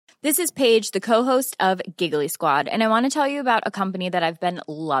This is Paige, the co-host of Giggly Squad, and I want to tell you about a company that I've been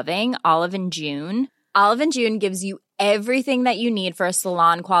loving, Olive & June. Olive & June gives you everything that you need for a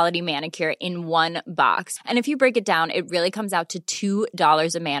salon-quality manicure in one box. And if you break it down, it really comes out to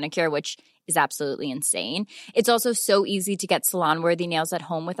 $2 a manicure, which is absolutely insane. It's also so easy to get salon-worthy nails at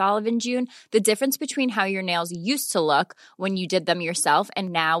home with Olive & June. The difference between how your nails used to look when you did them yourself and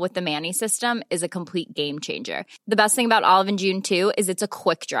now with the Mani system is a complete game changer. The best thing about Olive & June, too, is it's a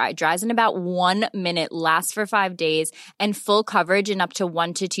quick dry. Dries in about 1 minute, lasts for 5 days, and full coverage in up to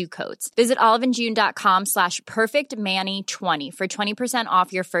 1 to 2 coats. Visit oliveandjune.com/perfectmani20 for 20%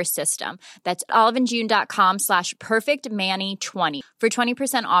 off your first system. That's oliveandjune.com/perfectmani20 for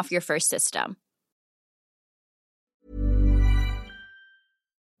 20% off your first system.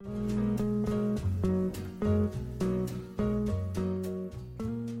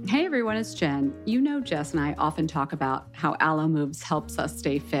 Hey everyone, it's Jen. You know Jess and I often talk about how Alo Moves helps us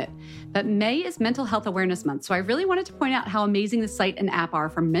stay fit. But May is Mental Health Awareness Month, so I really wanted to point out how amazing the site and app are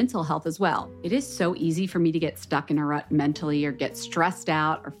for mental health as well. It is so easy for me to get stuck in a rut mentally or get stressed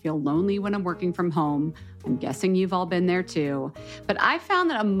out or feel lonely when I'm working from home. I'm guessing you've all been there too. But I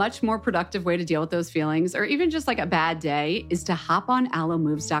found that a much more productive way to deal with those feelings, or even just like a bad day, is to hop on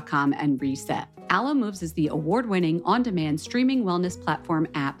alomoves.com and reset. Alo Moves is the award-winning, on-demand streaming wellness platform,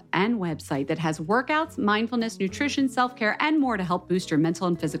 app, and website that has workouts, mindfulness, nutrition, self-care, and more to help boost your mental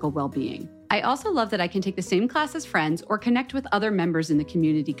and physical well-being. I also love that I can take the same class as friends or connect with other members in the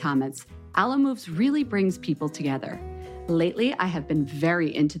community comments. Alo Moves really brings people together. Lately, I have been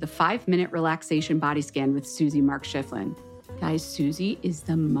very into the 5-minute relaxation body scan with Susie Mark Schifflin. Guys, Susie is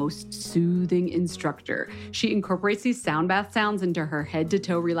the most soothing instructor. She incorporates these sound bath sounds into her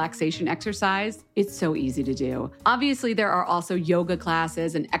head-to-toe relaxation exercise. It's so easy to do. Obviously, there are also yoga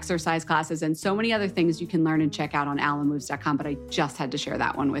classes and exercise classes and so many other things you can learn and check out on alomoves.com, but I just had to share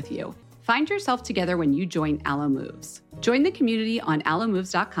that one with you. Find yourself together when you join Alo Moves. Join the community on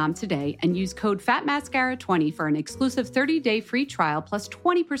alomoves.com today and use code FATMASCARA20 for an exclusive 30-day free trial plus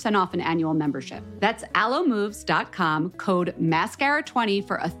 20% off an annual membership. That's alomoves.com, code MASCARA20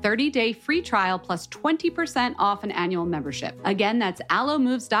 for a 30-day free trial plus 20% off an annual membership. Again, that's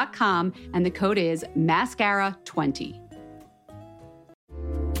alomoves.com and the code is MASCARA20.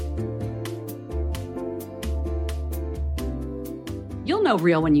 You'll know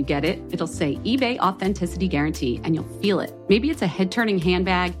real when you get it. It'll say eBay Authenticity Guarantee, and you'll feel it. Maybe it's a head-turning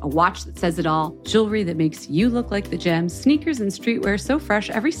handbag, a watch that says it all, jewelry that makes you look like the gems, sneakers and streetwear so fresh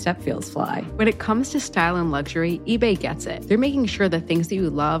every step feels fly. When it comes to style and luxury, eBay gets it. They're making sure the things that you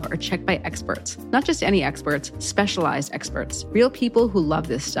love are checked by experts. Not just any experts, specialized experts. Real people who love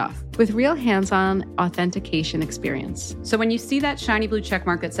this stuff. With real hands-on authentication experience. So when you see that shiny blue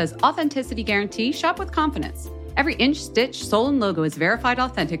checkmark that says Authenticity Guarantee, shop with confidence. Every inch, stitch, sole, and logo is verified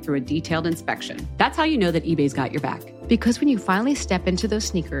authentic through a detailed inspection. That's how you know that eBay's got your back. Because when you finally step into those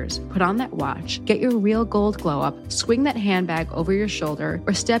sneakers, put on that watch, get your real gold glow up, swing that handbag over your shoulder,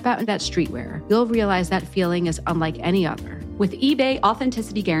 or step out in that streetwear, you'll realize that feeling is unlike any other. With eBay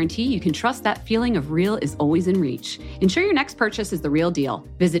Authenticity Guarantee, you can trust that feeling of real is always in reach. Ensure your next purchase is the real deal.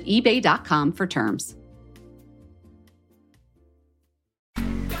 Visit ebay.com for terms.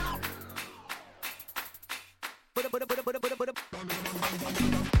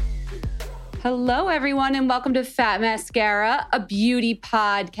 Hello, everyone, and welcome to Fat Mascara, a beauty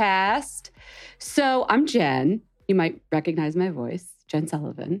podcast. So I'm Jen. You might recognize my voice, Jen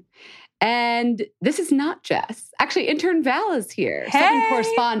Sullivan. And this is not Jess. Actually, intern Val is here. Hey. Second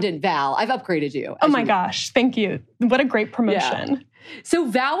correspondent Val. I've upgraded you. Oh my gosh. Thank you. What a great promotion. Yeah. So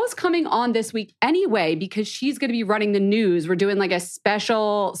Val was coming on this week anyway because she's going to be running the news. We're doing like a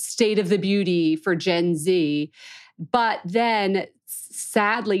special State of the Beauty for Gen Z. But then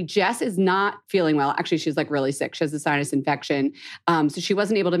sadly, Jess is not feeling well. Actually, she's like really sick. She has a sinus infection. So she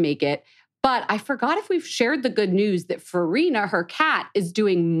wasn't able to make it. But I forgot if we've shared the good news that Farina, her cat, is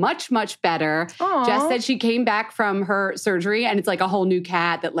doing much, much better. Aww. Jess said she came back from her surgery and it's like a whole new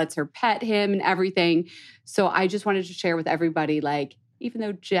cat that lets her pet him and everything. So I just wanted to share with everybody, like, even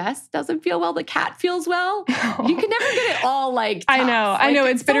though Jess doesn't feel well, the cat feels well. You can never get it all like tough. I know.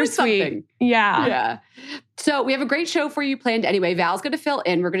 It's bittersweet. Yeah. Yeah. So we have a great show for you planned anyway. Val's going to fill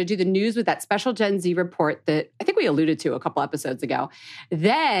in. We're going to do the news with that special Gen Z report that I think we alluded to a couple episodes ago.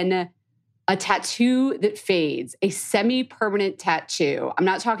 Then a tattoo that fades, a semi-permanent tattoo. I'm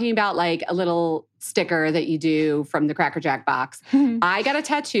not talking about like a little sticker that you do from the Cracker Jack box. I got a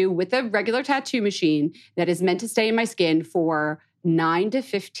tattoo with a regular tattoo machine that is meant to stay in my skin for 9 to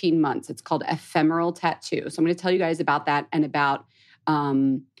 15 months. It's called ephemeral tattoo. So I'm going to tell you guys about that and about,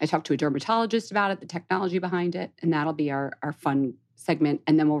 I talked to a dermatologist about it, the technology behind it, and that'll be our fun segment,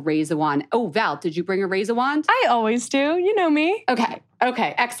 and then we'll raise a wand. Oh, Val, did you bring a raise a wand? I always do. You know me.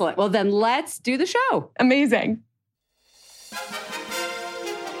 Okay, excellent. Well, then let's do the show. Amazing.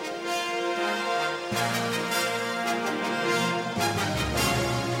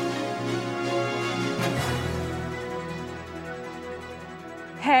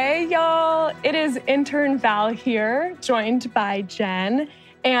 Hey, y'all. It is intern Val here, joined by Jen.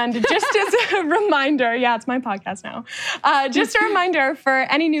 And just as a reminder, it's my podcast now. Just a reminder for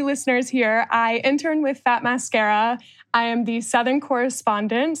any new listeners here, I intern with Fat Mascara. I am the Southern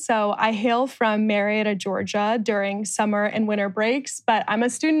correspondent, so I hail from Marietta, Georgia during summer and winter breaks, but I'm a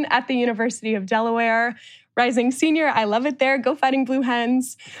student at the University of Delaware, rising senior. I love it there. Go Fighting Blue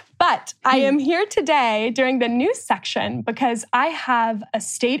Hens. But I am here today during the news section because I have a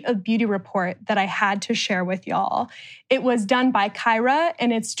State of Beauty report that I had to share with y'all. It was done by Kyra,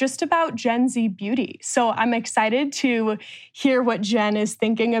 and it's just about Gen Z beauty. So I'm excited to hear what Jen is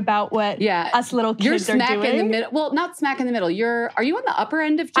thinking about what us little kids are doing. You're smack in the middle. Well, not smack in the middle. Are you on the upper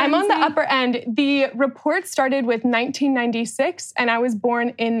end of Gen Z? I'm on the upper end. The report started with 1996, and I was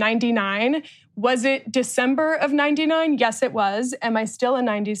born in 99. Was it December of 99? Yes, it was. Am I still a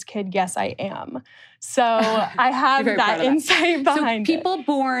 90s kid? Yes, I am. So I have that insight behind it. So people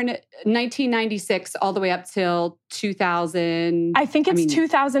born 1996 all the way up till 2000. I think it's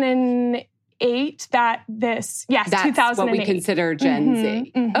 2008 that's 2008. What we consider Gen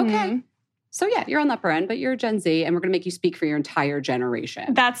Z. Mm-hmm. Okay. So you're on the upper end, but you're Gen Z, and we're going to make you speak for your entire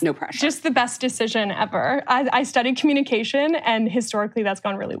generation. That's no pressure. Just the best decision ever. I studied communication, and historically, that's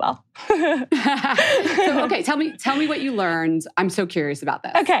gone really well. So, tell me what you learned. I'm so curious about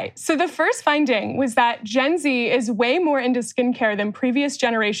this. Okay, so the first finding was that Gen Z is way more into skincare than previous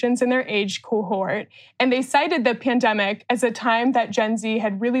generations in their age cohort, and they cited the pandemic as a time that Gen Z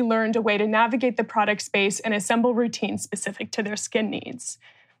had really learned a way to navigate the product space and assemble routines specific to their skin needs.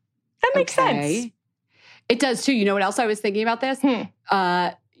 That makes sense. It does too. You know what else I was thinking about this?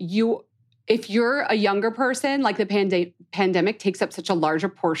 If you're a younger person, like the pandemic takes up such a larger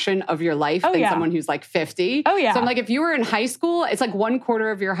portion of your life than someone who's like 50. Oh yeah. So I'm like, if you were in high school, it's like more than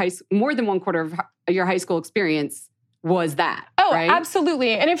 1/4 of your high school experience was that. Oh, right?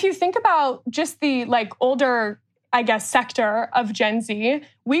 Absolutely. And if you think about just the older, I guess, sector of Gen Z,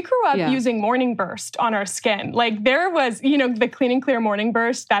 we grew up using Morning Burst on our skin. There was, the Clean and Clear Morning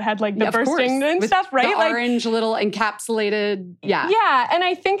Burst that had the bursting and stuff, right? The orange little encapsulated, Yeah, and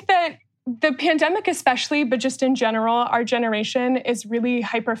I think that the pandemic especially, but just in general, our generation is really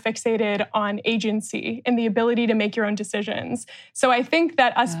hyper-fixated on agency and the ability to make your own decisions. So I think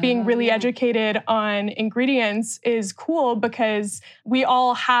that us being really educated on ingredients is cool because we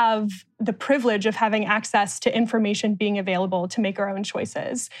all have the privilege of having access to information being available to make our own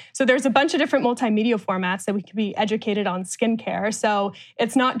choices. So there's a bunch of different multimedia formats that we can be educated on skincare. So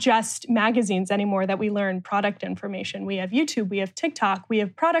it's not just magazines anymore that we learn product information. We have YouTube, we have TikTok, we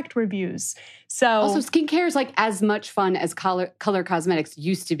have product reviews. So also skincare is as much fun as color cosmetics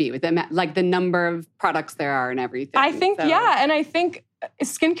used to be with the number of products there are and everything. I think, and I think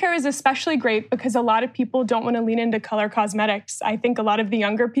skincare is especially great because a lot of people don't want to lean into color cosmetics. I think a lot of the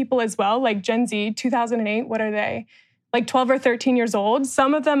younger people as well, like Gen Z, 2008, what are they? 12 or 13 years old.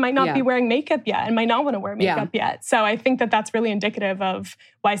 Some of them might not be wearing makeup yet and might not want to wear makeup yet. So I think that that's really indicative of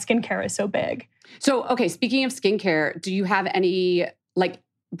why skincare is so big. So, speaking of skincare, do you have any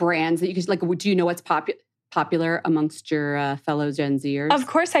brands that you can, do you know what's popular amongst your fellow Gen Zers? Of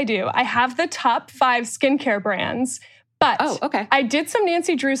course I do. I have the top 5 skincare brands. But I did some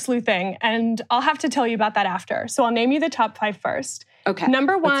Nancy Drew sleuthing, and I'll have to tell you about that after. So I'll name you the top 5 first. Okay.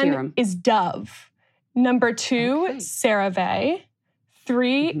 Number 1 is Dove. Number 2, CeraVe.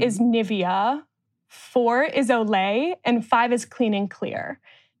 3 is Nivea. 4 is Olay. And 5 is Clean and Clear.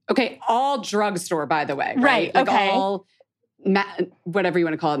 Okay, all drugstore, by the way. Right, okay. All whatever you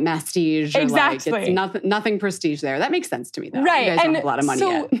want to call it, mastige. Exactly. It's nothing prestige there. That makes sense to me, though. Right. You guys don't have a lot of money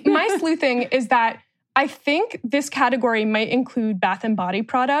yet. So my sleuthing is that I think this category might include bath and body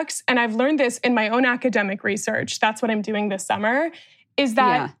products. And I've learned this in my own academic research. That's what I'm doing this summer, is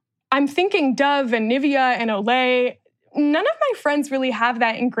that I'm thinking Dove and Nivea and Olay. None of my friends really have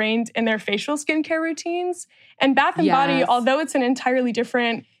that ingrained in their facial skincare routines. And bath and body, although it's an entirely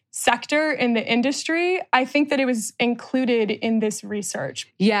different sector in the industry, I think that it was included in this research.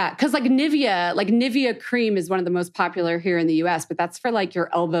 Yeah, because Nivea cream is one of the most popular here in the US, but that's for your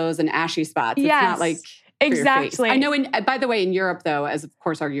elbows and ashy spots. It's not exactly. I know, by the way, in Europe though, as of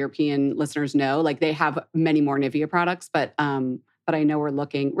course our European listeners know, they have many more Nivea products, but but I know we're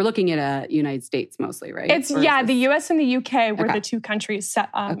looking at United States mostly, right? It's the US and the UK were the two countries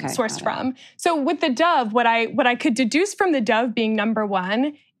sourced from. So with the Dove, what I could deduce from the Dove being number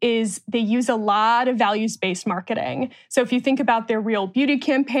one is they use a lot of values-based marketing. So if you think about their Real Beauty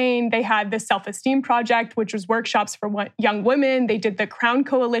campaign, they had the Self-Esteem Project, which was workshops for young women. They did the Crown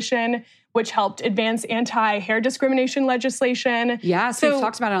Coalition, which helped advance anti-hair discrimination legislation. Yeah, so we've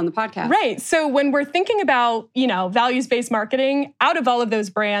talked about it on the podcast. Right. So when we're thinking about, values-based marketing, out of all of those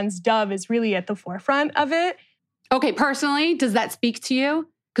brands, Dove is really at the forefront of it. Okay, personally, does that speak to you?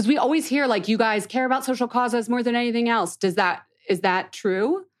 Because we always hear you guys care about social causes more than anything else. Is that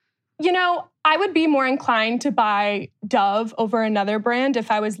true? I would be more inclined to buy Dove over another brand if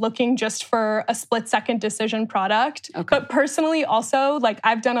I was looking just for a split-second decision product. Okay. But personally, also,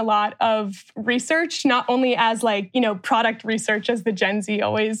 I've done a lot of research, not only as product research, as the Gen Z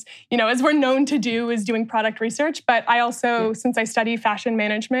always, as we're known to do, is doing product research. But I also, since I study fashion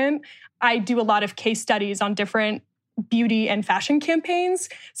management, I do a lot of case studies on different beauty and fashion campaigns.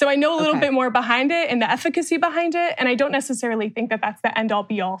 So I know a little bit more behind it and the efficacy behind it. And I don't necessarily think that that's the end all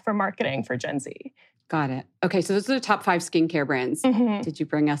be all for marketing for Gen Z. Got it. Okay. So those are the top 5 skincare brands. Mm-hmm. Did you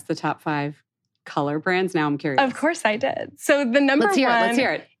bring us the top 5 color brands? Now I'm curious. Of course I did. So the number one let's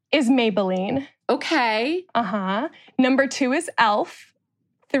hear it. Is Maybelline. Okay. Number 2 is e.l.f.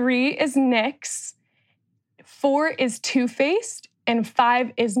 3 is NYX. 4 is Too Faced. And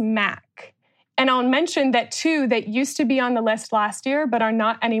 5 is MAC. And I'll mention that 2 that used to be on the list last year but are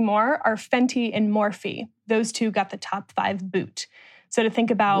not anymore are Fenty and Morphe. Those 2 got the top 5 boot. So to think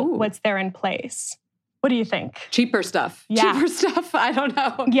about what's there in place. What do you think? Cheaper stuff. Yeah. Cheaper stuff. I don't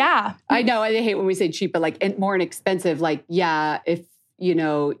know. Yeah. I know. I hate when we say cheap, but more inexpensive. If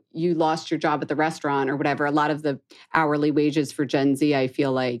you lost your job at the restaurant or whatever, a lot of the hourly wages for Gen Z, I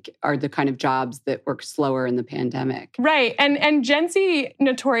feel are the kind of jobs that work slower in the pandemic. Right. And Gen Z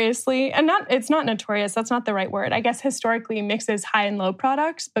notoriously, it's not notorious, that's not the right word. I guess historically mixes high and low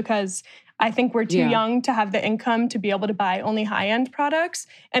products because I think we're too young to have the income to be able to buy only high-end products.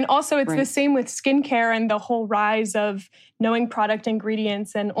 And also it's the same with skincare and the whole rise of knowing product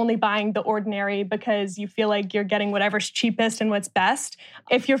ingredients and only buying the ordinary because you feel like you're getting whatever's cheapest and what's best.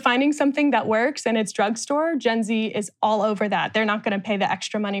 If you're finding something that works and it's drugstore, Gen Z is all over that. They're not going to pay the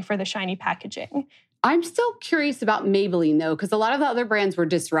extra money for the shiny packaging. I'm still curious about Maybelline, though, because a lot of the other brands were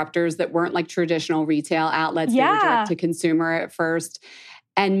disruptors that weren't traditional retail outlets. They were direct to consumer at first.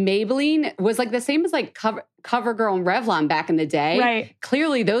 And Maybelline was the same as CoverGirl and Revlon back in the day. Right.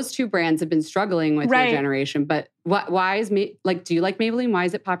 Clearly, those 2 brands have been struggling with your generation. But why is do you like Maybelline? Why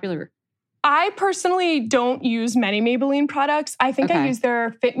is it popular? I personally don't use many Maybelline products. I think I use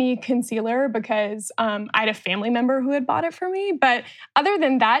their Fit Me concealer because I had a family member who had bought it for me. But other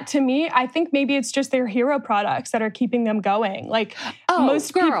than that, to me, I think maybe it's just their hero products that are keeping them going.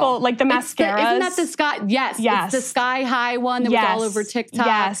 Most people, the mascaras. Isn't that the Sky? Yes. It's the Sky High one that was all over TikTok.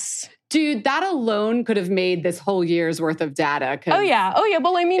 Yes. Dude, that alone could have made this whole year's worth of data. Oh, yeah.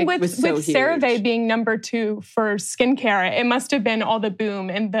 Well, I mean, with CeraVe being number 2 for skincare, it must have been all the boom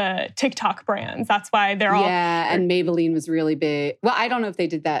in the TikTok brands. That's why they're all... Yeah, and Maybelline was really big. Well, I don't know if they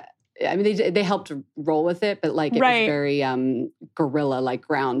did that. I mean, they helped roll with it, but it was very guerrilla,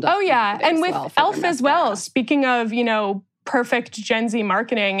 ground up. Oh, yeah. And with e.l.f. as well. Speaking of, perfect Gen Z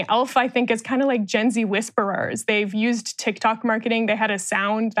marketing. e.l.f., I think, is kind of like Gen Z whisperers. They've used TikTok marketing. They had a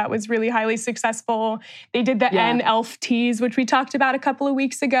sound that was really highly successful. They did the e.l.f. teas, which we talked about a couple of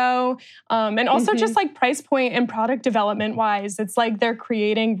weeks ago. And also just price point and product development wise, it's they're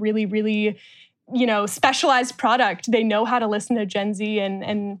creating really, really, specialized product. They know how to listen to Gen Z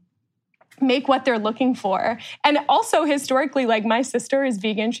and make what they're looking for. And also historically, my sister is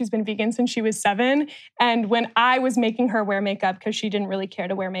vegan. She's been vegan since she was 7. And when I was making her wear makeup, because she didn't really care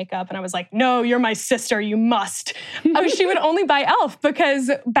to wear makeup, and I was like, no, you're my sister, you must. She would only buy e.l.f.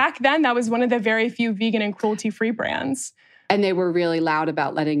 because back then that was one of the very few vegan and cruelty-free brands. And they were really loud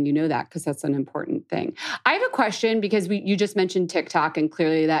about letting you know that because that's an important thing. I have a question because you just mentioned TikTok and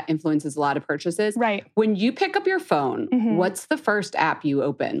clearly that influences a lot of purchases. Right. When you pick up your phone, what's the first app you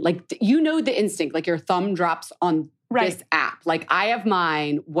open? The instinct, your thumb drops on this app. I have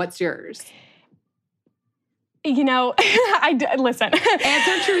mine. What's yours? Listen.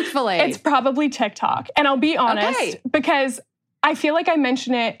 Answer truthfully. It's probably TikTok. And I'll be honest because I feel like I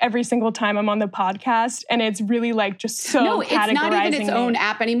mention it every single time I'm on the podcast, and it's really just so No, it's not even its me. own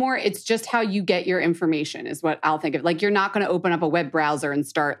app anymore. It's just how you get your information is what I'll think of. You're not going to open up a web browser and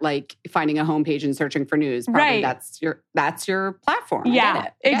start finding a homepage and searching for news. Probably that's your platform.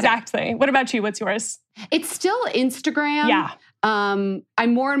 Yeah, exactly. What about you? What's yours? It's still Instagram. Yeah. I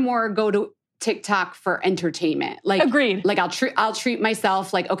more and more go to TikTok for entertainment. Like, agreed. Like I'll treat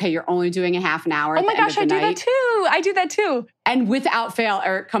myself like, okay, you're only doing a half an hour. Oh my gosh, I do that too. I do that too. And without fail,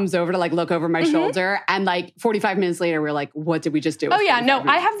 Eric comes over to like look over my shoulder, and like 45 minutes later, we're like, what did we just do? Oh yeah, no,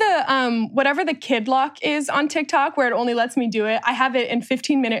 I have the whatever the kid lock is on TikTok where it only lets me do it. I have it in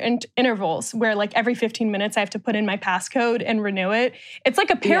 15-minute intervals where like every 15 minutes I have to put in my passcode and renew it. It's like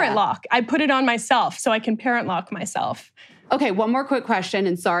a parent lock. I put it on myself so I can parent lock myself. Okay, one more quick question,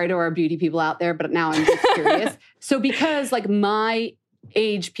 and sorry to our beauty people out there, but now I'm just curious. So because like my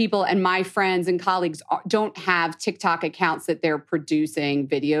age people and my friends and colleagues don't have TikTok accounts that they're producing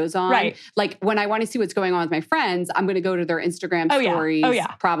videos on. Right. Like when I want to see what's going on with my friends, I'm going to go to their Instagram stories. Oh, yeah.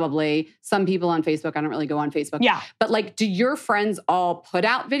 Probably. Some people on Facebook. I don't really go on Facebook. Yeah. But like, do your friends all put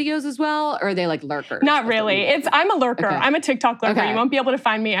out videos as well? Or are they like lurkers? Not really. I'm a lurker. Okay. I'm a TikTok lurker. Okay. You won't be able to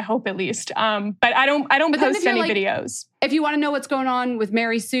find me, I hope at least. But I don't post any videos. If you want to know what's going on with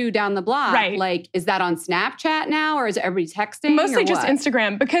Mary Sue down the block, like, is that on Snapchat now, or is everybody texting? Mostly just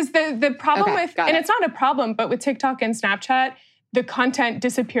Instagram, because the problem and it's not a problem, but with TikTok and Snapchat, the content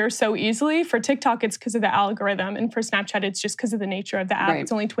disappears so easily. For TikTok, it's because of the algorithm, and for Snapchat, it's just because of the nature of the app.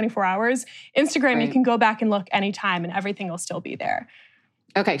 It's only 24 hours. Instagram, you can go back and look anytime, and everything will still be there.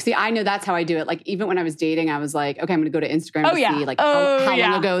 Okay, see, I know that's how I do it. Like, even when I was dating, I was like, okay, I'm going to go to Instagram to see, like, how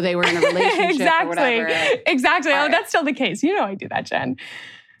long ago they were in a relationship or whatever. Exactly. Oh, that's still the case. You know I do that, Jen.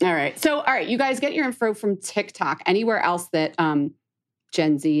 All right. So, all right, you guys get your info from TikTok. Anywhere else that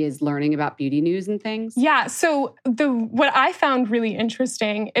Gen Z is learning about beauty news and things? Yeah, so what I found really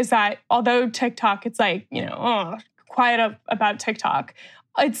interesting is that although TikTok, it's like, quiet about TikTok,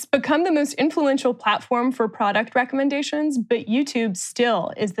 it's become the most influential platform for product recommendations, but YouTube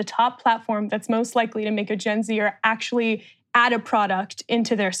still is the top platform that's most likely to make a Gen Zer actually add a product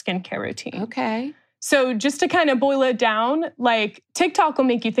into their skincare routine. Okay. So just to kind of boil it down, like TikTok will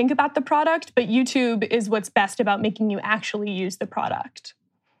make you think about the product, but YouTube is what's best about making you actually use the product.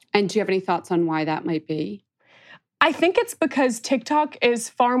 And do you have any thoughts on why that might be? I think it's because TikTok is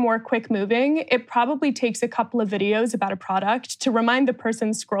far more quick moving. It probably takes a couple of videos about a product to remind the person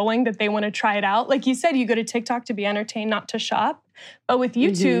scrolling that they want to try it out. Like you said, you go to TikTok to be entertained, not to shop. But with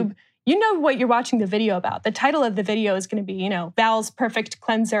YouTube, you know what you're watching the video about. The title of the video is going to be, Val's Perfect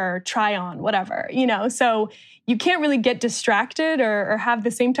Cleanser, try on, whatever, So you can't really get distracted or have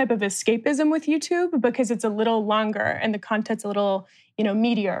the same type of escapism with YouTube because it's a little longer and the content's a little,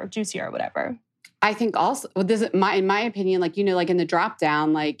 meatier or juicier or whatever. I think also, in my opinion, like, like in the drop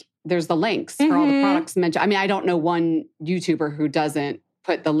down, like there's the links for all the products mentioned. I mean, I don't know one YouTuber who doesn't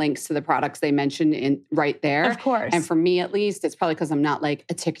put the links to the products they mentioned in right there. Of course. And for me, at least, it's probably because I'm not like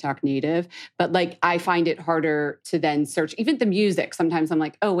a TikTok native, but like I find it harder to then search even the music. Sometimes I'm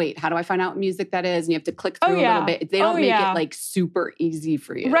like, oh wait, how do I find out what music that is? And you have to click through a little bit. They don't make it like super easy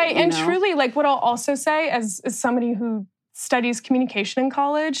for you. Right. And truly, like what I'll also say as somebody who studies communication in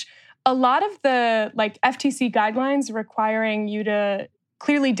college, a lot of the like FTC guidelines requiring you to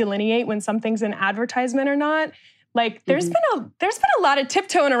clearly delineate when something's an advertisement or not. Like there's been a lot of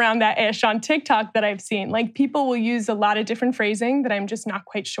tiptoeing around that ish on TikTok that I've seen. Like people will use a lot of different phrasing that I'm just not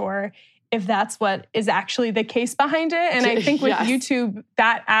quite sure if that's what is actually the case behind it. And I think with YouTube,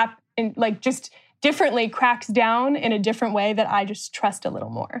 that app just differently cracks down in a different way that I just trust a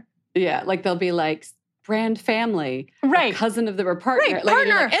little more. Yeah, like they'll be like brand family, right? Cousin of the partner, right? Like,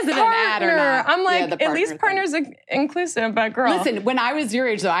 partner, like, is it an ad or not? I'm like, at least partner's inclusive, but girl. Listen, when I was your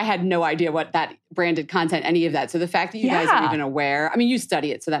age, though, I had no idea what that branded content, any of that. So the fact that you guys are even aware, I mean, you study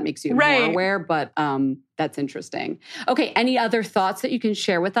it, so that makes you more aware. But that's interesting. Okay, any other thoughts that you can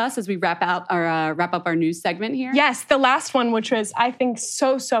share with us as we wrap up our news segment here? Yes, the last one, which was I think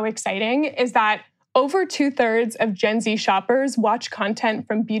so exciting, is that over 2/3 of Gen Z shoppers watch content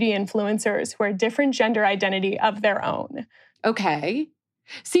from beauty influencers who are different gender identity of their own. Okay.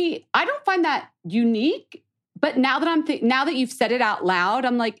 See, I don't find that unique, but now that you've said it out loud,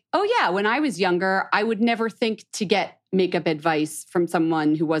 I'm like, oh yeah, when I was younger, I would never think to get makeup advice from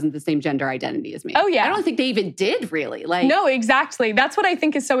someone who wasn't the same gender identity as me. Oh yeah. I don't think they even did really. No, exactly. That's what I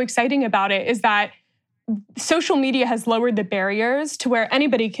think is so exciting about it, is that social media has lowered the barriers to where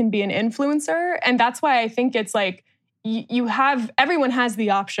anybody can be an influencer. And that's why I think it's like everyone has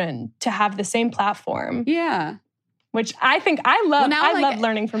the option to have the same platform. Yeah. Which I think I love. I love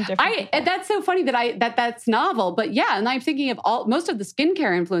learning from different people. That's so funny that's novel. But yeah, and I'm thinking of most of the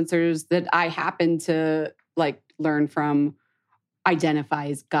skincare influencers that I happen to like learn from identify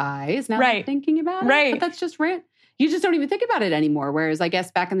as guys. Now that I'm thinking about it. Right. But that's just random. you just don't even think about it anymore. Whereas I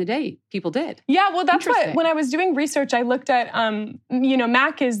guess back in the day, people did. Yeah, well, that's what, when I was doing research, I looked at,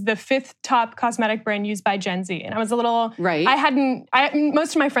 MAC is the 5th top cosmetic brand used by Gen Z. And I was a little, right.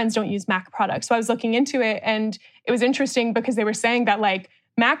 Most of my friends don't use MAC products. So I was looking into it, and it was interesting because they were saying that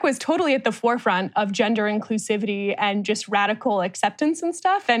MAC was totally at the forefront of gender inclusivity and just radical acceptance and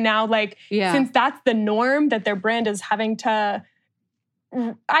stuff. And now since that's the norm, that their brand is having to,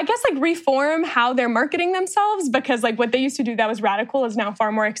 I guess, reform how they're marketing themselves, because what they used to do that was radical is now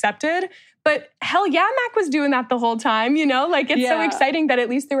far more accepted. But hell yeah, MAC was doing that the whole time, It's so exciting that at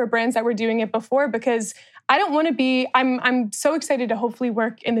least there were brands that were doing it before, because I don't want to be, I'm so excited to hopefully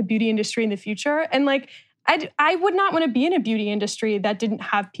work in the beauty industry in the future. And I would not want to be in a beauty industry that didn't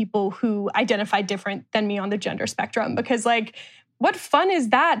have people who identify different than me on the gender spectrum, because what fun is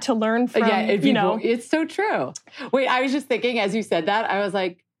that to learn from, It's so true. Wait, I was just thinking as you said that, I was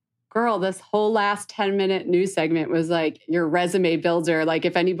like, girl, this whole last 10-minute news segment was your resume builder.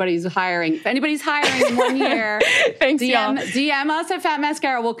 If anybody's hiring in 1 year, thanks, DM us at Fat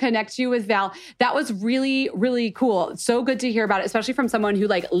Mascara. We'll connect you with Val. That was really, really cool. So good to hear about it, especially from someone who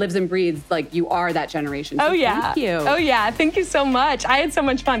lives and breathes you are that generation. So thank you. Oh yeah, thank you so much. I had so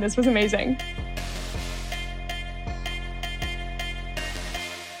much fun. This was amazing.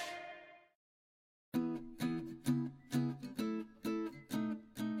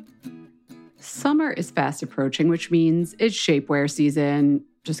 Summer is fast approaching, which means it's shapewear season.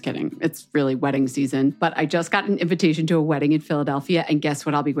 Just kidding. It's really wedding season. But I just got an invitation to a wedding in Philadelphia, and guess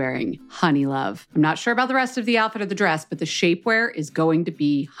what I'll be wearing? Honey Love. I'm not sure about the rest of the outfit or the dress, but the shapewear is going to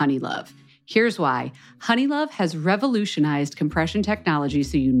be Honey Love. Here's why. Honey Love has revolutionized compression technology,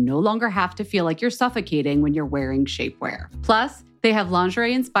 so you no longer have to feel like you're suffocating when you're wearing shapewear. Plus, they have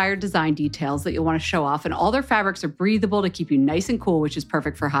lingerie-inspired design details that you'll want to show off, and all their fabrics are breathable to keep you nice and cool, which is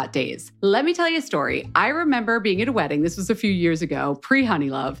perfect for hot days. Let me tell you a story. I remember being at a wedding, this was a few years ago,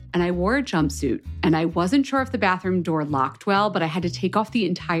 pre-Honey Love, and I wore a jumpsuit, and I wasn't sure if the bathroom door locked well, but I had to take off the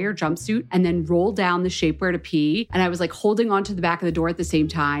entire jumpsuit and then roll down the shapewear to pee, and I was holding onto the back of the door at the same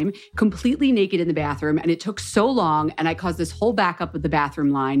time, completely naked in the bathroom, and it took so long, and I caused this whole backup of the bathroom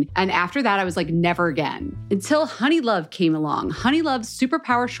line, and after that, I was never again. Until Honey Love came along. Honey Love's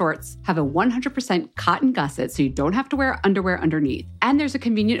Superpower shorts have a 100% cotton gusset, so you don't have to wear underwear underneath. And there's a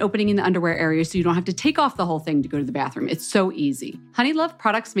convenient opening in the underwear area, so you don't have to take off the whole thing to go to the bathroom. It's so easy. Honey Love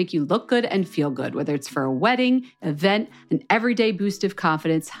products make you look good and feel good, whether it's for a wedding, event, an everyday boost of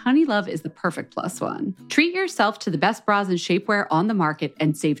confidence. Honey Love is the perfect plus one. Treat yourself to the best bras and shapewear on the market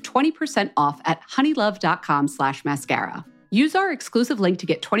and save 20% off at honeylove.com/mascara. Use our exclusive link to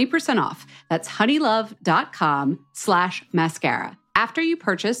get 20% off. That's honeylove.com/mascara. After you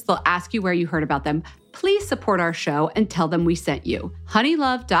purchase, they'll ask you where you heard about them. Please support our show and tell them we sent you.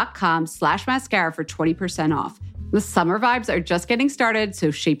 honeylove.com/mascara for 20% off. The summer vibes are just getting started, so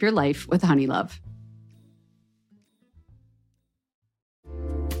shape your life with Honey Love.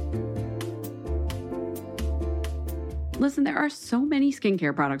 Listen, there are so many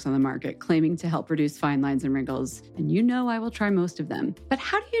skincare products on the market claiming to help reduce fine lines and wrinkles, and I will try most of them. But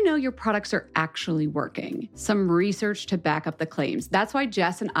how do you know your products are actually working? Some research to back up the claims. That's why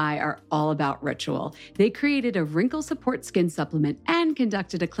Jess and I are all about Ritual. They created a wrinkle support skin supplement and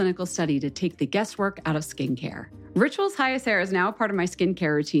conducted a clinical study to take the guesswork out of skincare. Ritual's Hyacera is now a part of my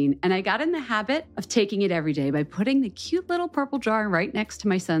skincare routine, and I got in the habit of taking it every day by putting the cute little purple jar right next to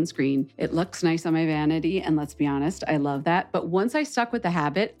my sunscreen. It looks nice on my vanity, and let's be honest, I love that. But once I stuck with the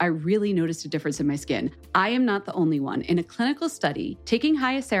habit, I really noticed a difference in my skin. I am not the only one. In a clinical study, taking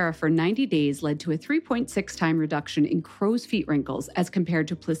Hyacera for 90 days led to a 3.6 time reduction in crow's feet wrinkles as compared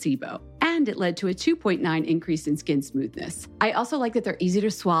to placebo. And it led to a 2.9 increase in skin smoothness. I also like that they're easy to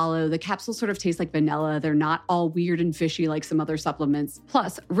swallow. The capsules sort of taste like vanilla. They're not all weird and fishy like some other supplements.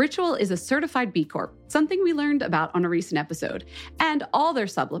 Plus, Ritual is a certified B Corp, something we learned about on a recent episode. And all their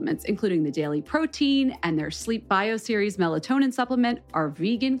supplements, including the daily protein and their Sleep Bio Series melatonin supplement, are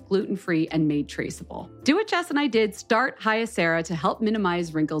vegan, gluten-free, and made traceable. Do what Jess and I did. Start Hyacera to help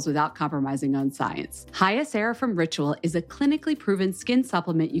minimize wrinkles without compromising on science. Hyacera from Ritual is a clinically proven skin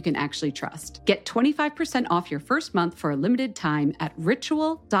supplement you can actually trust. Get 25% off your first month for a limited time at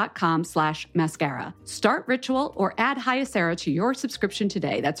ritual.com/mascara. Start Ritual or add Hyacera to your subscription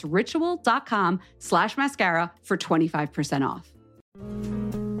today. That's ritual.com/mascara for 25% off.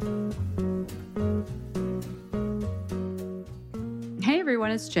 Hey everyone,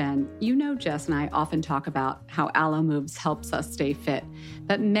 it's Jen. You know Jess and I often talk about how Alo Moves helps us stay fit.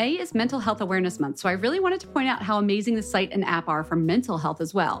 But May is Mental Health Awareness Month, so I really wanted to point out how amazing the site and app are for mental health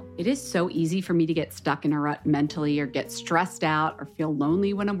as well. It is so easy for me to get stuck in a rut mentally or get stressed out or feel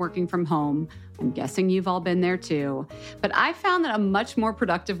lonely when I'm working from home. I'm guessing you've all been there too. But I found that a much more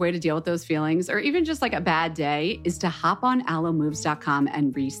productive way to deal with those feelings, or even just like a bad day, is to hop on alomoves.com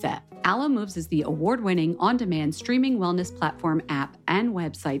and reset. Alo Moves is the award-winning, on-demand streaming wellness platform, app, and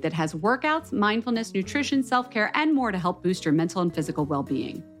website that has workouts, mindfulness, nutrition, self-care, and more to help boost your mental and physical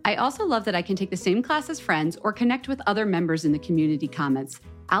well-being. I also love that I can take the same class as friends or connect with other members in the community comments.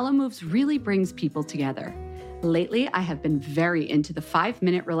 Alo Moves really brings people together. Lately, I have been very into the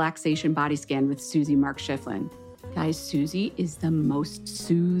 5-minute relaxation body scan with Susie Mark Schifflin. Guys, Susie is the most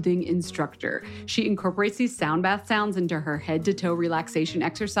soothing instructor. She incorporates these sound bath sounds into her head-to-toe relaxation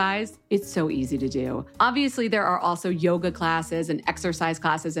exercise. It's so easy to do. Obviously, there are also yoga classes and exercise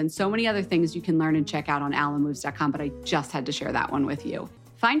classes and so many other things you can learn and check out on alomoves.com, but I just had to share that one with you.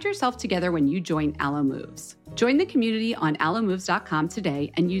 Find yourself together when you join Alo Moves. Join the community on alomoves.com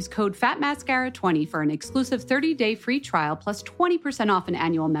today and use code FATMASCARA20 for an exclusive 30-day free trial plus 20% off an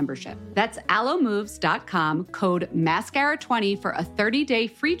annual membership. That's alomoves.com, code MASCARA20 for a 30-day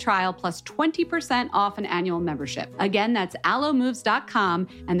free trial plus 20% off an annual membership. Again, that's alomoves.com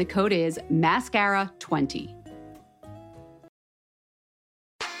and the code is MASCARA20.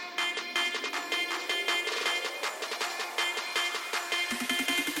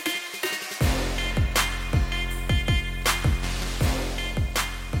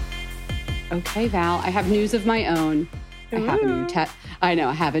 Okay, Val, I have news of my own. I have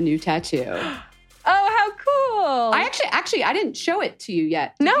a new tattoo. Oh, how cool. I actually, I didn't show it to you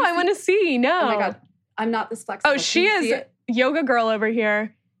yet. No, I want to see. No. Oh my God. I'm not this flexible. Oh, she is yoga girl over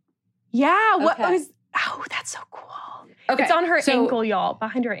here. Yeah. What Okay. was, that's so cool. Okay, It's on her so ankle, y'all,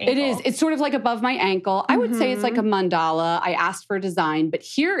 behind her ankle. It is. It's sort of like above my ankle. I would say it's like a mandala. I asked for a design, but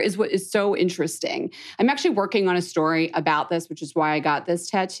here is what is so interesting. I'm actually working on a story about this, which is why I got this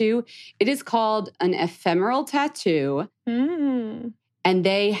tattoo. It is called an ephemeral tattoo. Mm. And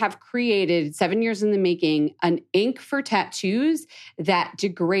they have created, 7 years in the making, an ink for tattoos that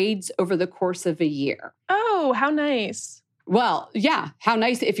degrades over the course of a year. Oh, how nice. Well, yeah. How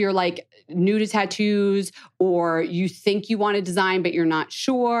nice if you're like new to tattoos or you think you want to design, but you're not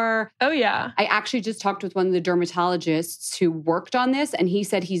sure. Oh, yeah. I actually just talked with one of the dermatologists who worked on this, and he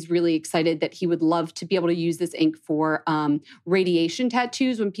said he's really excited that he would love to be able to use this ink for radiation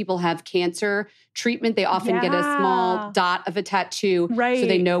tattoos. When people have cancer treatment, they often get a small dot of a tattoo so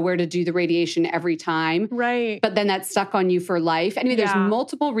they know where to do the radiation every time. Right. But then that's stuck on you for life. Anyway, there's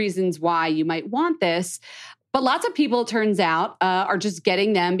multiple reasons why you might want this. But lots of people, it turns out, are just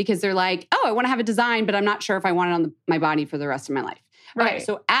getting them because they're like, oh, I want to have a design, but I'm not sure if I want it on my body for the rest of my life. Right. Okay,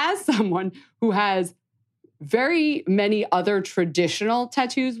 so as someone who has very many other traditional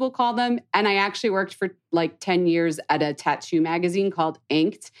tattoos, we'll call them, and I actually worked for like 10 years at a tattoo magazine called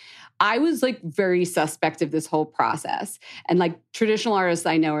Inked, I was like very suspect of this whole process. And like traditional artists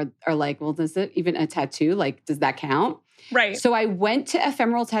I know are like, well, is it even a tattoo? Like, does that count? Right. So I went to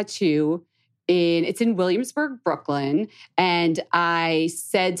Ephemeral Tattoo. It's in Williamsburg, Brooklyn. And I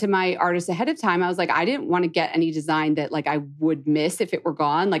said to my artist ahead of time, I was like, I didn't want to get any design that like I would miss if it were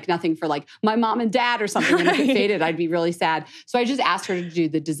gone, like nothing for like my mom and dad or something. And if it faded, I'd be really sad. So I just asked her to do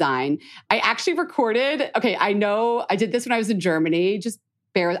the design. I actually recorded, I know I did this when I was in Germany,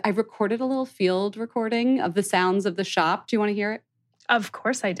 I recorded a little field recording of the sounds of the shop. Do you want to hear it? Of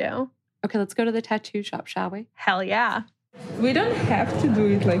course I do. Okay, let's go to the tattoo shop, shall we? Hell yeah. We don't have to do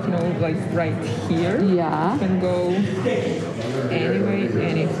it like right here. Yeah. We can go anyway,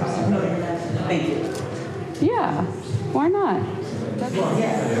 anyhow. Yeah, why not?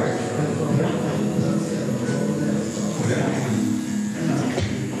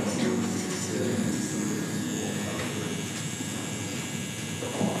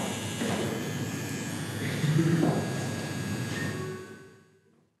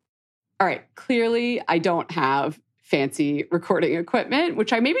 All right, clearly I don't have fancy recording equipment,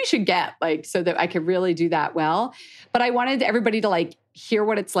 which I maybe should get, like, so that I could really do that well. But I wanted everybody to like hear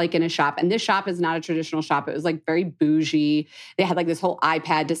what it's like in a shop. And this shop is not a traditional shop. It was like very bougie. They had like this whole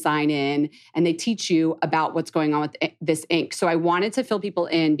iPad to sign in, and they teach you about what's going on with this ink. So I wanted to fill people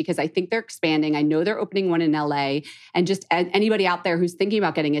in because I think they're expanding. I know they're opening one in LA, and just anybody out there who's thinking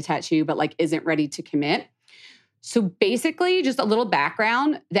about getting a tattoo, but like isn't ready to commit. So basically, just a little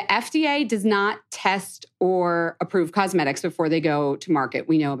background, the FDA does not test or approve cosmetics before they go to market.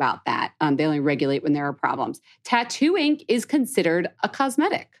 We know about that. They only regulate when there are problems. Tattoo ink is considered a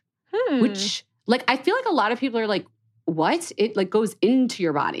cosmetic, which like I feel like a lot of people are like, what? It like goes into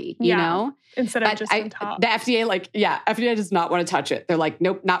your body, you know? Instead of just on top. The FDA, FDA does not want to touch it. They're like,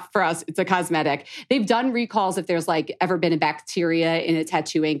 nope, not for us. It's a cosmetic. They've done recalls if there's like ever been a bacteria in a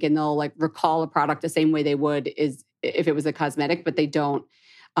tattoo ink, and they'll like recall a product the same way they would is if it was a cosmetic, but they don't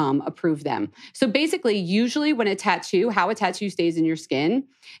approve them. So basically, usually when how a tattoo stays in your skin,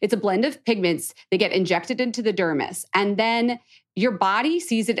 it's a blend of pigments. They get injected into the dermis, and then your body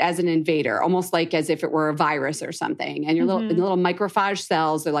sees it as an invader, almost like as if it were a virus or something. And your little microphage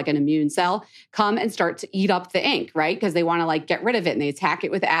cells, they're like an immune cell, come and start to eat up the ink, right? Because they want to like get rid of it, and they attack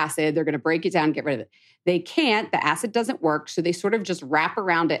it with acid. They're going to break it down and get rid of it. They can't. The acid doesn't work. So they sort of just wrap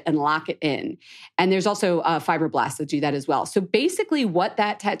around it and lock it in. And there's also fibroblasts that do that as well. So basically what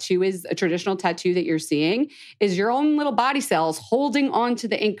that tattoo is, a traditional tattoo that you're seeing, is your own little body cells holding on to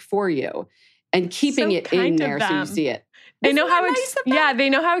the ink for you and keeping it in there so you see it. They know how they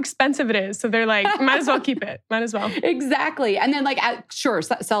know how expensive it is. So they're like, might as well keep it. Might as well. Exactly. And then sure,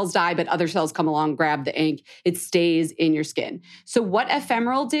 cells die, but other cells come along, grab the ink. It stays in your skin. So what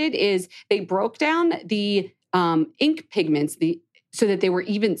Ephemeral did is they broke down the ink pigments, so that they were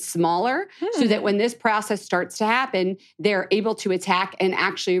even smaller, so that when this process starts to happen, they're able to attack and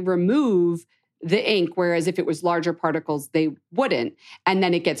actually remove the ink, whereas if it was larger particles, they wouldn't. And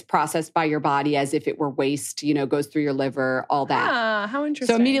then it gets processed by your body as if it were waste, goes through your liver, all that. Ah, how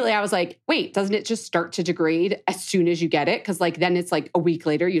interesting. So immediately I was like, wait, doesn't it just start to degrade as soon as you get it? Because then it's like a week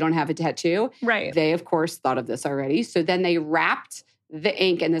later, you don't have a tattoo. Right. They, of course, thought of this already. So then they wrapped the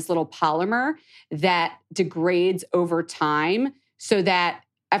ink in this little polymer that degrades over time, so that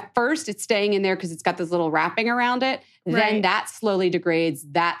at first it's staying in there because it's got this little wrapping around it. Right. Then that slowly degrades.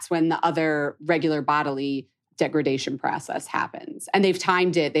 That's when the other regular bodily degradation process happens. And they've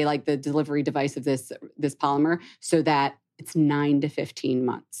timed it. They like the delivery device of this polymer so that it's 9 to 15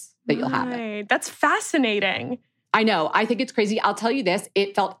 months that you'll have it. That's fascinating. I know. I think it's crazy. I'll tell you this.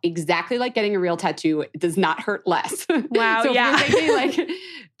 It felt exactly like getting a real tattoo. It does not hurt less. Wow. So yeah.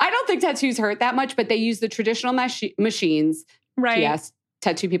 I don't think tattoos hurt that much, but they use the traditional machines. Right. Yes.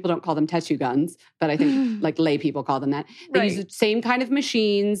 Tattoo people don't call them tattoo guns, but I think like lay people call them that. They use the same kind of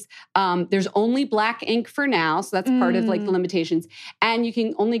machines. There's only black ink for now. So that's part of like the limitations. And you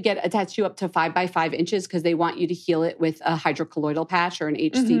can only get a tattoo up to 5 by 5 inches because they want you to heal it with a hydrocolloidal patch or an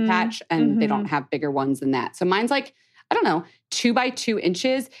HC patch. And they don't have bigger ones than that. So mine's like, I don't know, 2 by 2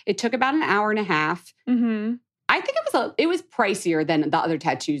 inches. It took about an hour and a half. I think it was pricier than the other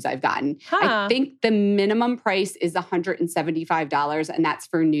tattoos I've gotten. I think the minimum price is $175, and that's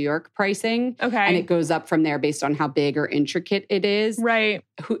for New York pricing. Okay. And it goes up from there based on how big or intricate it is. Right.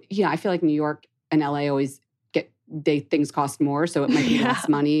 I feel like New York and LA always things cost more, so it might be less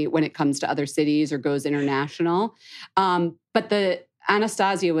money when it comes to other cities or goes international. But the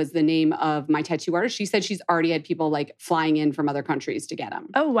Anastasia was the name of my tattoo artist. She said she's already had people like flying in from other countries to get them.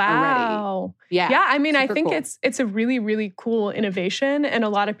 Oh, wow. Already. Yeah. Yeah. I mean, I think cool. it's a really, really cool innovation. And a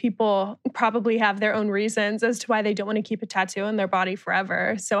lot of people probably have their own reasons as to why they don't want to keep a tattoo on their body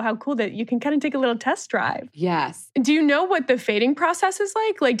forever. So how cool that you can kind of take a little test drive. Yes. Do you know what the fading process is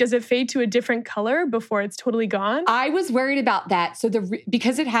like? Like, does it fade to a different color before it's totally gone? I was worried about that. So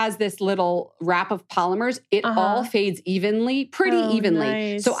because it has this little wrap of polymers, it all fades evenly, pretty evenly.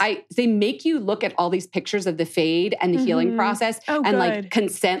 Nice. So they make you look at all these pictures of the fade and the healing process and like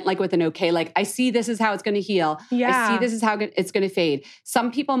consent, like with an okay, like I see this is how it's going to heal. Yeah. I see this is how it's going to fade.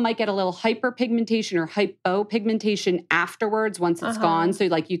 Some people might get a little hyperpigmentation or hypopigmentation afterwards once it's gone. So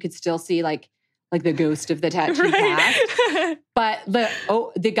like you could still see like the ghost of the tattoo past. But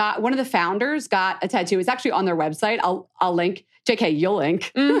one of the founders got a tattoo. It's actually on their website. I'll link. JK, you'll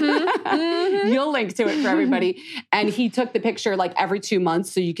link. You'll link to it for everybody. And he took the picture like every 2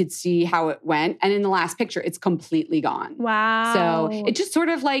 months so you could see how it went. And in the last picture, it's completely gone. Wow. So it just sort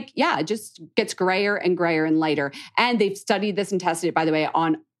of like, it just gets grayer and grayer and lighter. And they've studied this and tested it, by the way,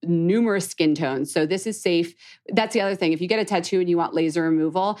 on numerous skin tones. So this is safe. That's the other thing. If you get a tattoo and you want laser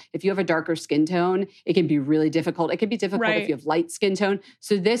removal, if you have a darker skin tone, it can be really difficult. It can be difficult if you have light skin tone.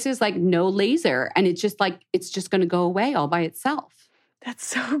 So this is like no laser. And it's just going to go away all by itself. That's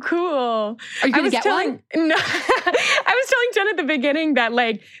so cool. Are you going to get one? No, I was telling Jen at the beginning that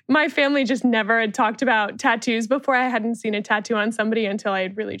like my family just never had talked about tattoos before. I hadn't seen a tattoo on somebody until I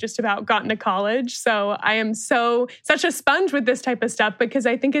had really just about gotten to college. So I am such a sponge with this type of stuff because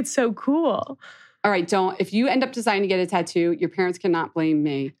I think it's so cool. All right, if you end up deciding to get a tattoo, your parents cannot blame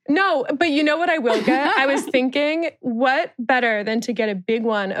me. No, but you know what I will get? I was thinking, what better than to get a big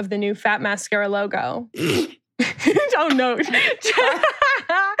one of the new Fat Mascara logo? Oh, no.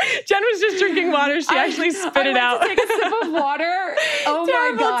 Jen was just drinking water. She actually spit it out. I went to take a sip of water. Oh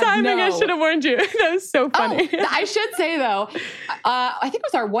Terrible my God, timing. no. I should have warned you. That was so funny. Oh, I should say though, I think it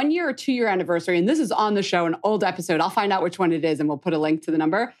was our 1 year or 2 year anniversary, and this is on the show, an old episode. I'll find out which one it is, and we'll put a link to the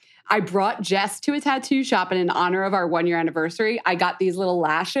number. I brought Jess to a tattoo shop, and in honor of our 1 year anniversary, I got these little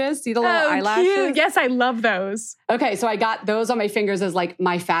lashes. See the little eyelashes? Cute. Yes, I love those. Okay, so I got those on my fingers as like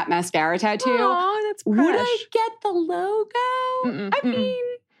my fat mascara tattoo. Oh, that's fresh. Would I get the logo? I mean,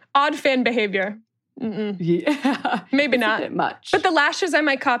 odd fan behavior. yeah, Maybe it's not. a bit much. But the lashes, I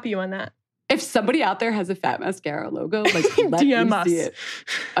might copy you on that. If somebody out there has a fat mascara logo, like let DM me us. see it.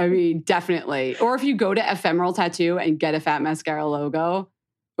 I mean, definitely. Or if you go to Ephemeral Tattoo and get a fat mascara logo,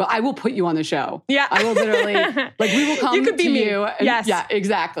 well, I will put you on the show. Yeah. I will literally, like we will come You could be to me. you. And, Yes. Yeah,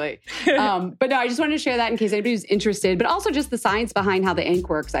 exactly. But no, I just wanted to share that in case anybody's interested, but also just the science behind how the ink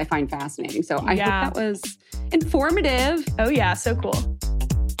works I find fascinating. So I hope that was informative. Oh yeah, so cool.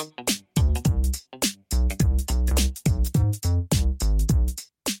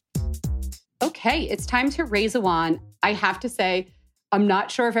 Okay, it's time to raise a wand. I have to say, I'm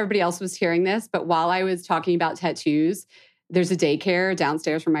not sure if everybody else was hearing this, but while I was talking about tattoos, there's a daycare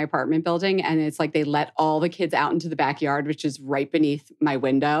downstairs from my apartment building, and it's like they let all the kids out into the backyard, which is right beneath my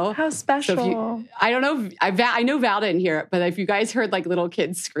window. How special. So I don't know, I know Val didn't hear it, but if you guys heard like little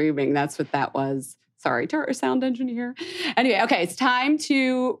kids screaming, that's what that was. Sorry to our sound engineer. Anyway, okay, it's time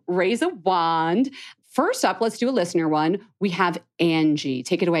to raise a wand. First up, let's do a listener one. We have Angie.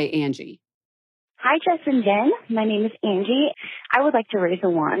 Take it away, Angie. Hi, Jess and Jen. My name is Angie. I would like to raise a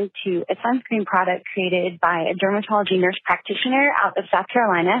wand to a sunscreen product created by a dermatology nurse practitioner out of South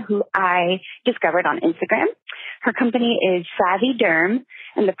Carolina who I discovered on Instagram. Her company is Savvy Derm,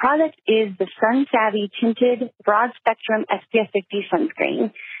 and the product is the Sun Savvy Tinted Broad Spectrum SPF 50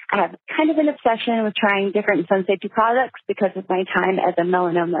 Sunscreen. I have kind of an obsession with trying different sun safety products because of my time as a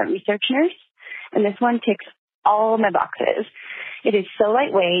melanoma research nurse, and this one ticks all my boxes. It is so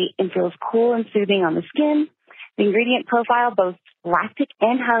lightweight and feels cool and soothing on the skin. The ingredient profile boasts lactic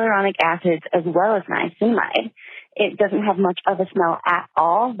and hyaluronic acids as well as niacinamide. It doesn't have much of a smell at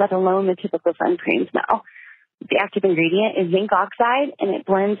all, let alone the typical sunscreen smell. The active ingredient is zinc oxide, and it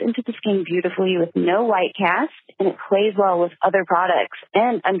blends into the skin beautifully with no white cast, and it plays well with other products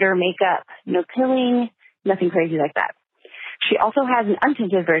and under makeup. No pilling, nothing crazy like that. She also has an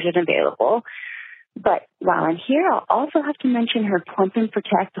untinted version available. But while I'm here, I'll also have to mention her Plump and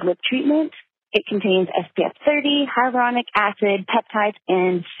Protect lip treatment. It contains SPF 30, hyaluronic acid, peptides,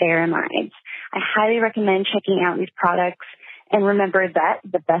 and ceramides. I highly recommend checking out these products. And remember that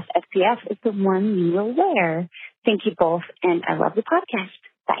the best SPF is the one you will wear. Thank you both, and I love the podcast.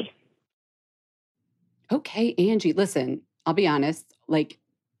 Bye. Okay, Angie, listen, I'll be honest, like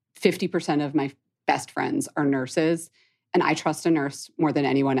 50% of my best friends are nurses. And I trust a nurse more than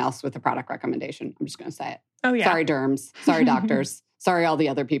anyone else with a product recommendation. I'm just going to say it. Oh, yeah. Sorry, derms. Sorry, doctors. Sorry, all the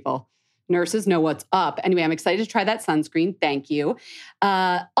other people. Nurses know what's up. Anyway, I'm excited to try that sunscreen. Thank you.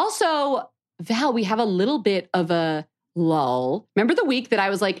 Also, Val, we have a little bit of a lull. Remember the week that I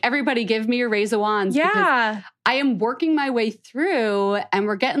was like, everybody give me your Raise a Wands? Yeah. I am working my way through and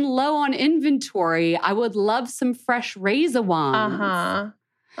we're getting low on inventory. I would love some fresh Raise a Wands.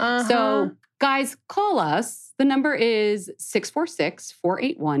 So guys, call us. The number is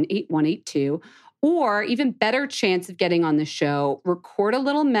 646-481-8182. Or even better chance of getting on the show, record a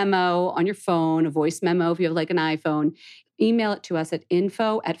little memo on your phone, a voice memo if you have like an iPhone. Email it to us at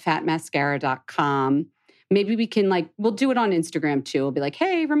info@fatmascara.com. Maybe we can we'll do it on Instagram too. We'll be like,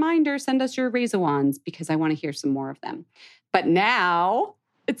 hey, reminder, send us your Raise a Wands because I want to hear some more of them. But now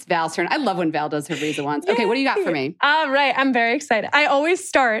it's Val's turn. I love when Val does her Raise a Wands. Okay, what do you got for me? All right, I'm very excited. I always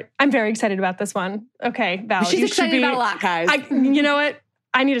start, I'm very excited about this one. Okay, Val. She's excited about a lot, guys. You know what?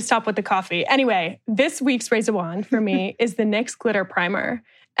 I need to stop with the coffee. Anyway, this week's Raise a Wand for me is the NYX Glitter Primer.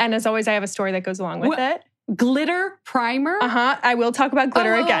 And as always, I have a story that goes along with it. Glitter primer? I will talk about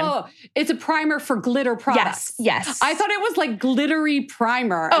glitter again. It's a primer for glitter products. Yes. I thought it was like glittery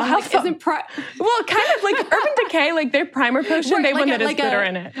primer. Oh, how fun. Isn't well, kind of like Urban Decay, like their primer potion, right, they have one that has like glitter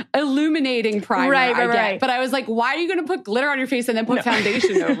in it. Illuminating primer, Right. But I was like, why are you going to put glitter on your face and then put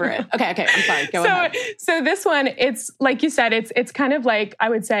foundation over it? Okay, I'm sorry. Go ahead. So this one, it's like you said, it's kind of like, I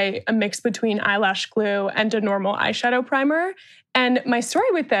would say, a mix between eyelash glue and a normal eyeshadow primer. And my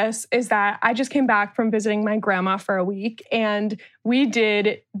story with this is that I just came back from visiting my grandma for a week, and we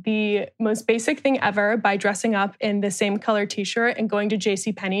did the most basic thing ever by dressing up in the same color t-shirt and going to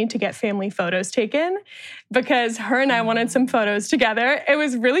JCPenney to get family photos taken because her and I wanted some photos together. It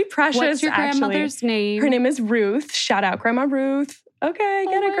was really precious. What's your grandmother's name? Her name is Ruth. Shout out Grandma Ruth. Okay,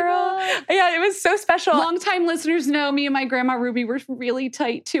 get it, girl. Yeah, it was so special. Longtime listeners know me and my grandma Ruby were really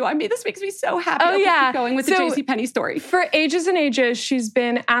tight too. I mean, this makes me so happy. Oh, yeah. Keep going with the JCPenney story. For ages and ages, she's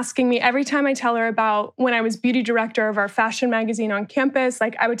been asking me every time I tell her about when I was beauty director of our fashion magazine on campus,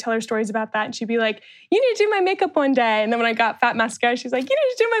 like I would tell her stories about that. And she'd be like, you need to do my makeup one day. And then when I got Fat Mascara, she's like, you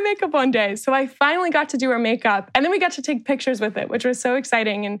need to do my makeup one day. So I finally got to do her makeup. And then we got to take pictures with it, which was so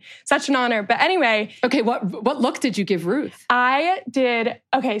exciting and such an honor. But anyway. Okay, what look did you give Ruth?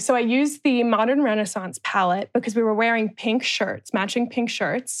 So I used the Modern Renaissance palette because we were wearing pink shirts, matching pink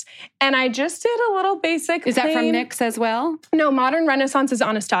shirts. And I just did a little basic Is that from NYX as well? No, Modern Renaissance is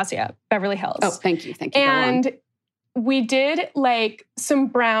Anastasia, Beverly Hills. Oh, thank you. And we did like some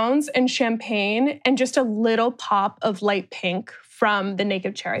browns and champagne and just a little pop of light pink from the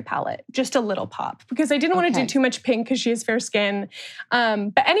Naked Cherry palette. Just a little pop because I didn't want to do too much pink because she has fair skin.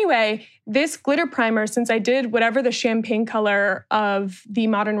 But anyway, this glitter primer, since I did whatever the champagne color of the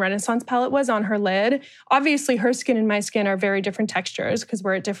Modern Renaissance palette was on her lid, obviously her skin and my skin are very different textures because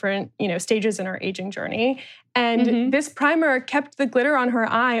we're at different, stages in our aging journey. And this primer kept the glitter on her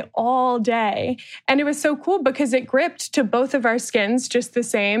eye all day. And it was so cool because it gripped to both of our skins just the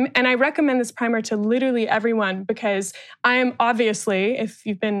same. And I recommend this primer to literally everyone because I'm obviously, if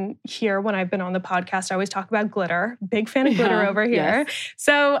you've been here when I've been on the podcast, I always talk about glitter. Big fan of glitter over here. Yes.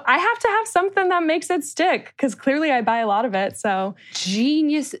 So I have to have something that makes it stick because clearly I buy a lot of it. So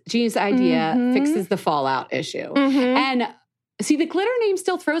genius idea fixes the fallout issue. And see, the glitter name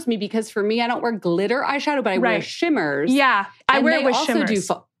still throws me because for me, I don't wear glitter eyeshadow, but I wear shimmers. Yeah, I wear it with shimmers.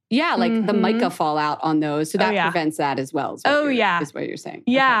 The mica fallout on those. So that prevents that as well. Is what you're saying.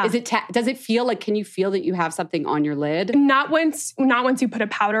 Yeah. Okay. Does it feel like, can you feel that you have something on your lid? Not once you put a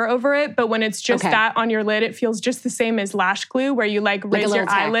powder over it, but when it's just that on your lid, it feels just the same as lash glue where you raise your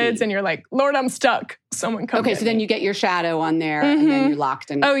eyelids and you're like, Lord, I'm stuck. Someone come Okay, so then you get your shadow on there and then you're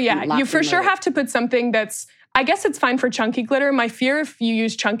locked in. Oh yeah, you for sure have to put something that's, I guess it's fine for chunky glitter. My fear if you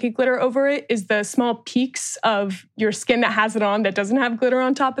use chunky glitter over it is the small peaks of your skin that has it on that doesn't have glitter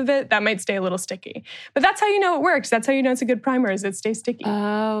on top of it. That might stay a little sticky. But that's how you know it works. That's how you know it's a good primer is it stays sticky.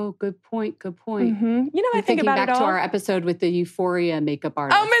 Oh, good point. I think about it all. Back to our episode with the Euphoria makeup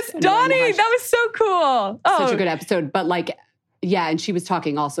artist. Oh, Miss Donnie, that was so cool. Such a good episode. But and she was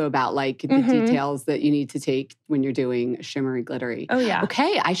talking also about the details that you need to take when you're doing shimmery, glittery. Oh, yeah.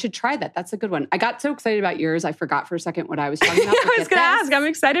 Okay, I should try that. That's a good one. I got so excited about yours, I forgot for a second what I was talking about. I was going to ask. I'm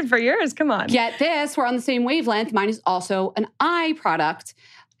excited for yours. Come on. Get this. We're on the same wavelength. Mine is also an eye product.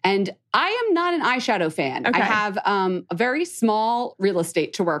 And I am not an eyeshadow fan. Okay. I have a very small real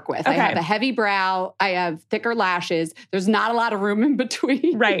estate to work with. Okay. I have a heavy brow. I have thicker lashes. There's not a lot of room in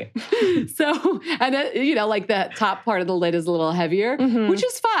between. Right. So, and the top part of the lid is a little heavier, which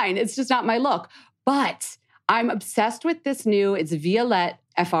is fine. It's just not my look. But I'm obsessed with this new, it's Violette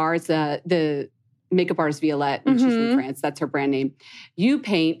FR. It's the makeup artist Violette, and she's from France. That's her brand name. You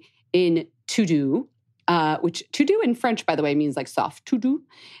paint in Tout Doux. Which tout doux in French, by the way, means soft tout doux,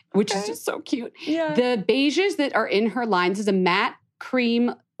 which is just so cute. Yeah. The beiges that are in her lines is a matte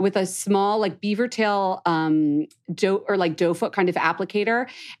cream with a small beaver tail doe foot kind of applicator,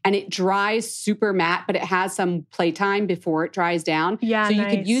 and it dries super matte, but it has some playtime before it dries down. Yeah, so you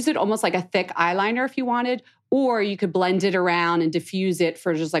could use it almost like a thick eyeliner if you wanted, or you could blend it around and diffuse it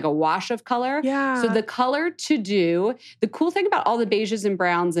for just a wash of color. Yeah. So the color to do, the cool thing about all the beiges and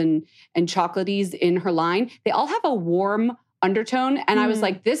browns and chocolaties in her line, they all have a warm undertone. And I was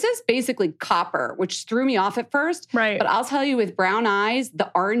like, this is basically copper, which threw me off at first. Right. But I'll tell you, with brown eyes, the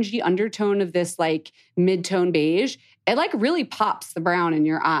orangey undertone of this mid-tone beige, it really pops the brown in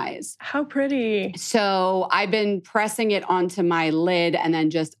your eyes. How pretty. So I've been pressing it onto my lid and then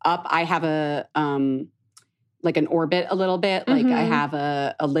just up. I have an orbit a little bit. I have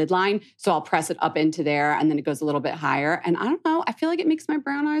a lid line. So I'll press it up into there and then it goes a little bit higher. And I don't know, I feel like it makes my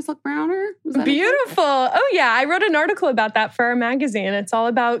brown eyes look browner. Beautiful. Oh yeah. I wrote an article about that for our magazine. It's all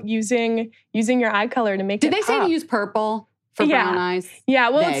about using your eye color to make it Did they say to use purple for brown eyes? Yeah.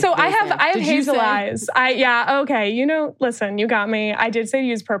 Well, I have hazel eyes. Okay. Listen, you got me. I did say to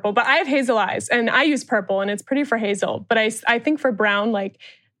use purple, but I have hazel eyes and I use purple and it's pretty for hazel. But I think for brown,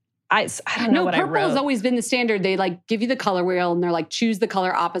 I don't know what I wrote. Purple has always been the standard. They give you the color wheel and they're choose the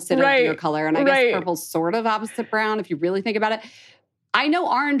color opposite of your color. And I guess purple's sort of opposite brown if you really think about it. I know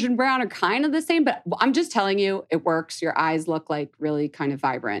orange and brown are kind of the same, but I'm just telling you, it works. Your eyes look really kind of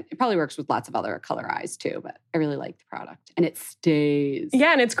vibrant. It probably works with lots of other color eyes too, but I really like the product and it stays.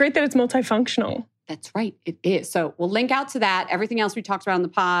 Yeah, and it's great that it's multifunctional. That's right. It is. So we'll link out to that. Everything else we talked about on the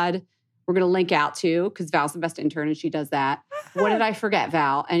pod, we're going to link out to because Val's the best intern and she does that. What did I forget,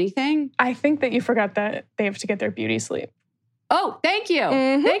 Val? Anything? I think that you forgot that they have to get their beauty sleep. Oh, thank you.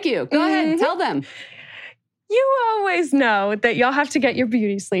 Thank you. Go ahead, tell them. You always know that y'all have to get your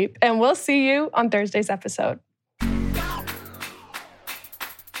beauty sleep, and we'll see you on Thursday's episode.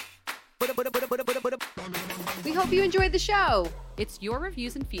 We hope you enjoyed the show. It's your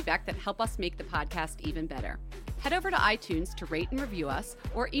reviews and feedback that help us make the podcast even better. Head over to iTunes to rate and review us,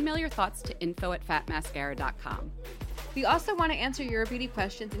 or email your thoughts to info@fatmascara.com. We also want to answer your beauty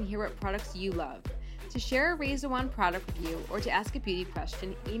questions and hear what products you love. To share a Razor One product review or to ask a beauty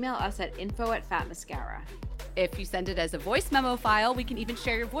question, email us at info@fatmascara. If you send it as a voice memo file, we can even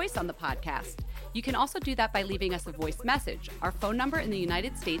share your voice on the podcast. You can also do that by leaving us a voice message. Our phone number in the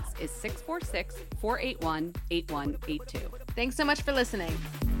United States is 646-481-8182. Thanks so much for listening.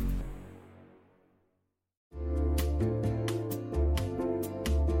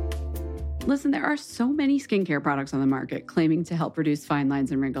 Listen, there are so many skincare products on the market claiming to help reduce fine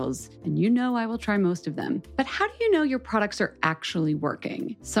lines and wrinkles, and you know I will try most of them. But how do you know your products are actually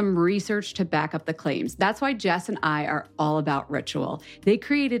working? Some research to back up the claims. That's why Jess and I are all about Ritual. They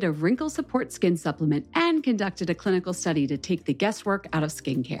created a wrinkle support skin supplement and conducted a clinical study to take the guesswork out of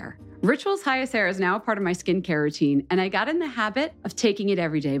skincare. Ritual's Hyacera is now a part of my skincare routine, and I got in the habit of taking it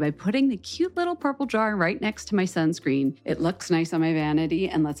every day by putting the cute little purple jar right next to my sunscreen. It looks nice on my vanity,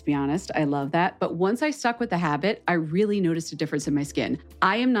 and let's be honest, I love that. But once I stuck with the habit, I really noticed a difference in my skin.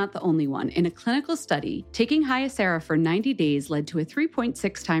 I am not the only one. In a clinical study, taking Hyacera for 90 days led to a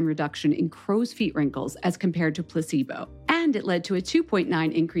 3.6 time reduction in crow's feet wrinkles as compared to placebo. And it led to a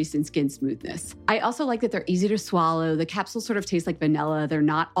 2.9 increase in skin smoothness. I also like that they're easy to swallow. The capsules sort of taste like vanilla. They're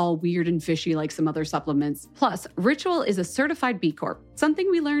not all weird and fishy like some other supplements. Plus, Ritual is a certified B Corp, something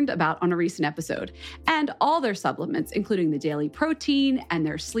we learned about on a recent episode. And all their supplements, including the daily protein and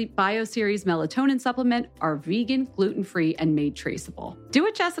their Sleep Bio Series melatonin supplement, are vegan, gluten-free, and made traceable. Do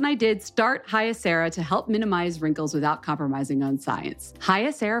what Jess and I did. Start Hyacera to help minimize wrinkles without compromising on science.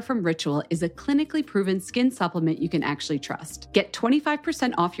 Hyacera from Ritual is a clinically proven skin supplement you can actually trust. Get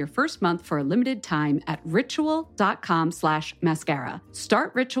 25% off your first month for a limited time at ritual.com/mascara.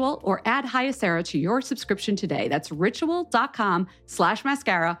 Start Ritual or add Hyacera to your subscription today. That's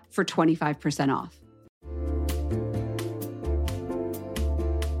ritual.com/mascara for 25% off.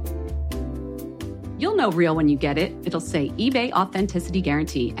 You'll know real when you get it. It'll say eBay Authenticity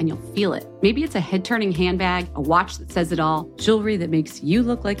Guarantee, and you'll feel it. Maybe it's a head-turning handbag, a watch that says it all, jewelry that makes you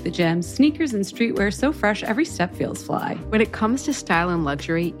look like the gem, sneakers and streetwear so fresh every step feels fly. When it comes to style and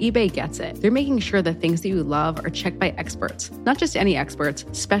luxury, eBay gets it. They're making sure the things that you love are checked by experts. Not just any experts,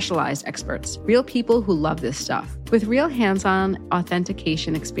 specialized experts. Real people who love this stuff. With real hands-on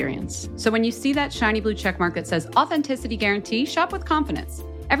authentication experience. So when you see that shiny blue checkmark that says Authenticity Guarantee, shop with confidence.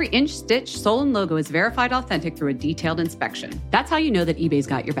 Every inch, stitch, sole, and logo is verified authentic through a detailed inspection. That's how you know that eBay's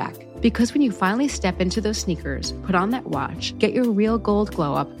got your back. Because when you finally step into those sneakers, put on that watch, get your real gold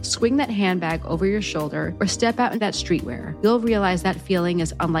glow up, swing that handbag over your shoulder, or step out in that streetwear, you'll realize that feeling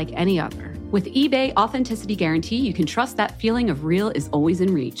is unlike any other. With eBay Authenticity Guarantee, you can trust that feeling of real is always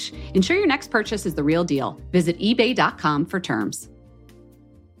in reach. Ensure your next purchase is the real deal. Visit ebay.com for terms.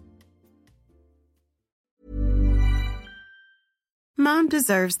 Mom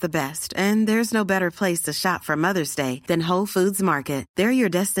deserves the best, and there's no better place to shop for Mother's Day than Whole Foods Market. They're your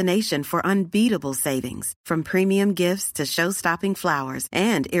destination for unbeatable savings, from premium gifts to show-stopping flowers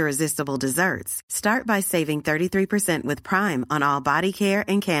and irresistible desserts. Start by saving 33% with Prime on all body care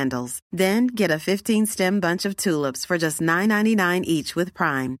and candles. Then get a 15-stem bunch of tulips for just $9.99 each with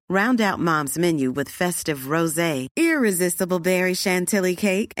Prime. Round out Mom's menu with festive rosé, irresistible berry chantilly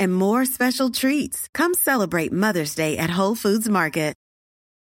cake, and more special treats. Come celebrate Mother's Day at Whole Foods Market.